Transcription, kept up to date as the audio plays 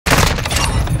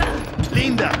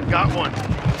Linda, got one.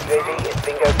 UAV is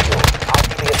bingo fuel.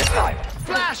 RTV at the time.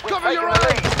 Flash, cover your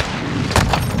eyes!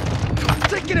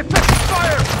 Taking effective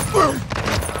fire!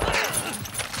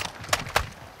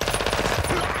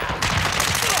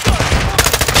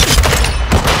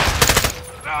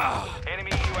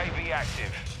 Enemy UAV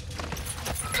active.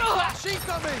 Flash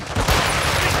incoming!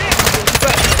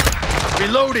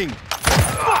 Reloading!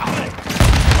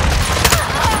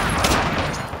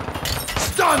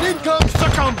 Stun income!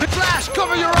 Succumb! Flash,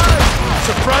 cover your eyes!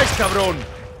 Surprise, cabron!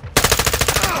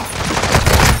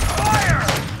 Fire!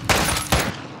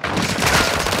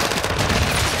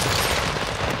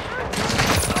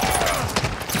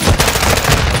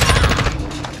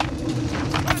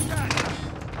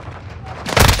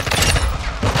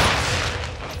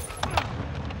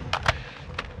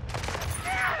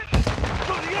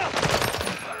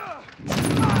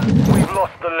 We've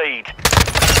lost the lead.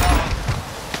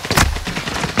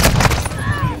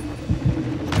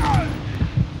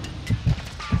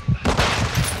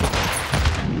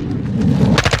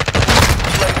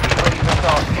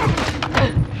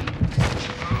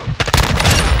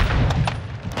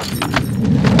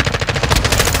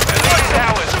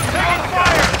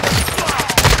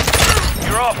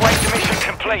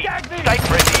 Stay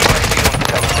ready, UAV on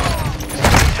station.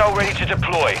 So ready to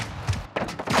deploy.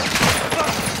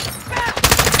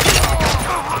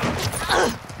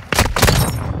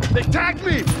 They tagged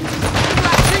me!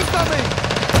 Flash incoming!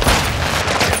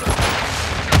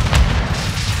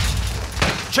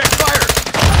 Check fire!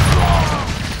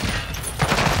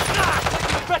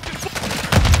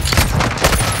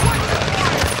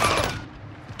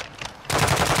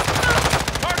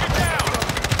 Target down!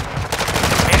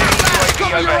 Enemy UAV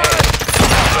overhead.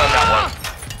 Confirm that one.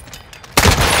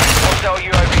 Hostile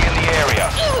UAV in the area.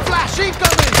 Flash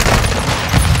incoming!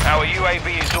 Our UAV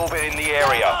is orbiting the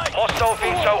area. Hostile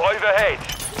VTOL overhead.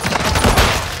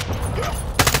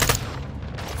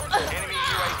 Enemy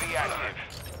UAV active.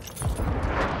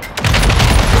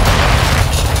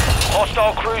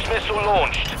 Hostile cruise missile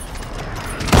launched.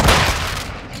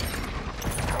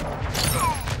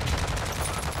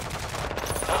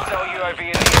 Hostile UAV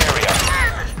in the area.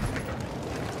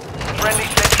 Friendly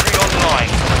sentry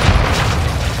online.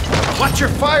 Watch your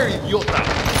fire, idiota!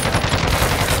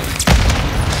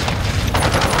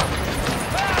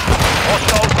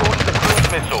 Hostile launched the cruise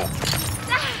missile.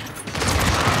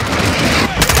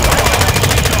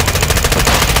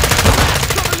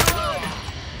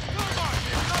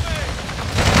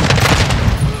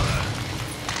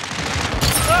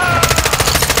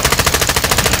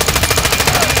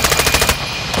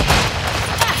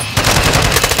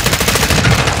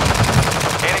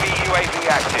 Enemy UAV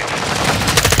active.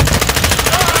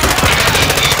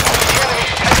 The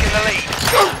enemy's taking the lead.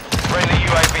 Friendly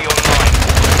UAV online.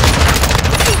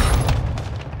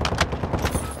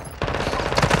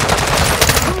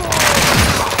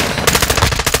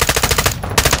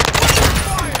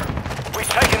 We've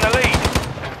taken the lead.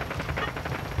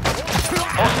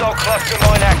 Hostile cluster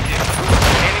mine active.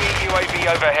 Enemy UAV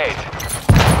overhead.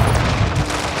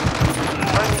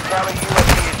 Friendly Crowley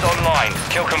UAV is online.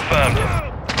 Kill confirmed.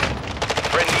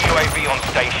 Friendly UAV on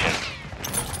station.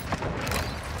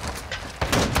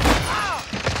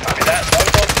 Copy that.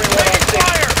 113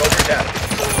 over down.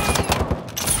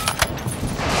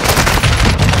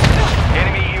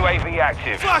 Enemy UAV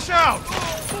active. Flash out!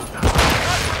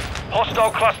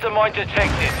 Hostile cluster mine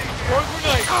detected.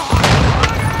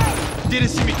 Didn't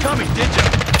see me coming, did ya?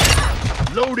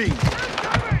 Loading!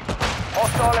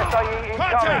 Hostile SIE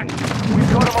incoming.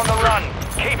 We've got him on the run.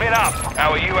 Keep it up.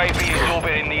 Our UAV is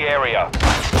orbiting the area.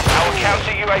 Our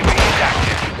counter UAV is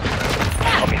active.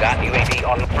 Copy that. UAV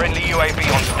on. Friendly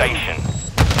UAV on station.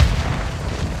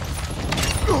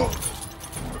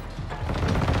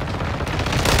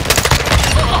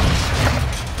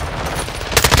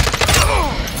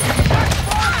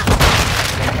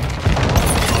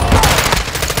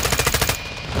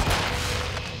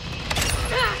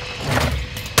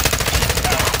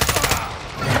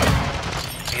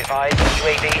 Be advised,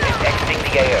 UAV is exiting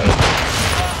the AO.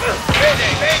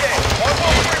 Mayday! Mayday!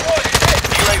 1131